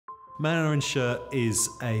Man in Orange Shirt is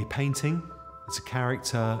a painting, it's a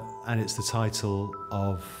character, and it's the title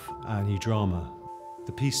of our new drama.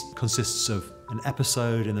 The piece consists of an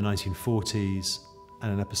episode in the 1940s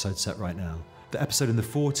and an episode set right now. The episode in the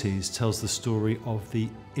 40s tells the story of the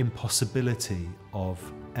impossibility of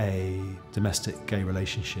a domestic gay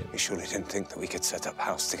relationship. You surely didn't think that we could set up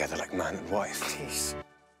house together like man and wife? Jeez.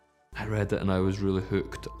 I read it and I was really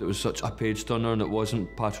hooked. It was such a page turner and it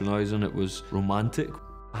wasn't patronising, it was romantic.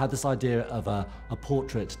 I had this idea of a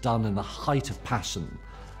portrait done in the height of passion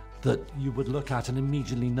that you would look at and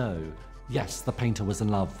immediately know, yes, the painter was in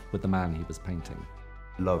love with the man he was painting.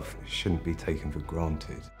 Love shouldn't be taken for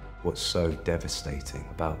granted. What's so devastating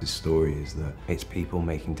about this story is that it's people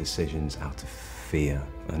making decisions out of fear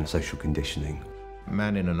and social conditioning.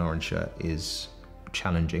 Man in an Orange Shirt is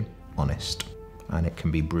challenging, honest, and it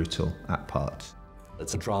can be brutal at parts.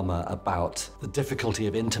 It's a drama about the difficulty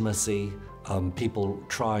of intimacy, people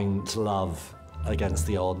trying to love against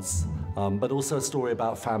the odds, but also a story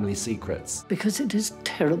about family secrets. Because it is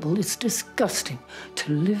terrible, it's disgusting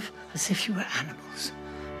to live as if you were animals.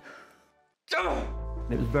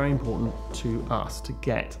 It was very important to us to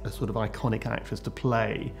get a sort of iconic actress to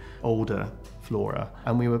play older Flora,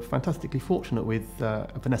 and we were fantastically fortunate with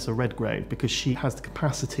Vanessa Redgrave because she has the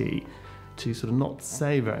capacity to sort of not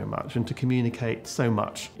say very much and to communicate so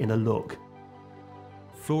much in a look.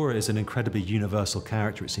 Flora is an incredibly universal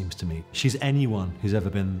character, it seems to me. She's anyone who's ever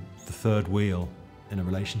been the third wheel in a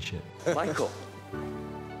relationship. Michael.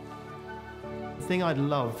 The thing I'd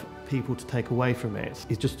love people to take away from it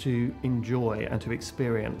is just to enjoy and to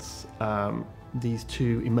experience these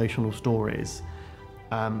two emotional stories.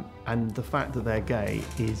 And the fact that they're gay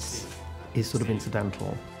is sort of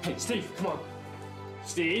incidental. Hey, Steve, come on.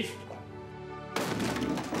 Steve?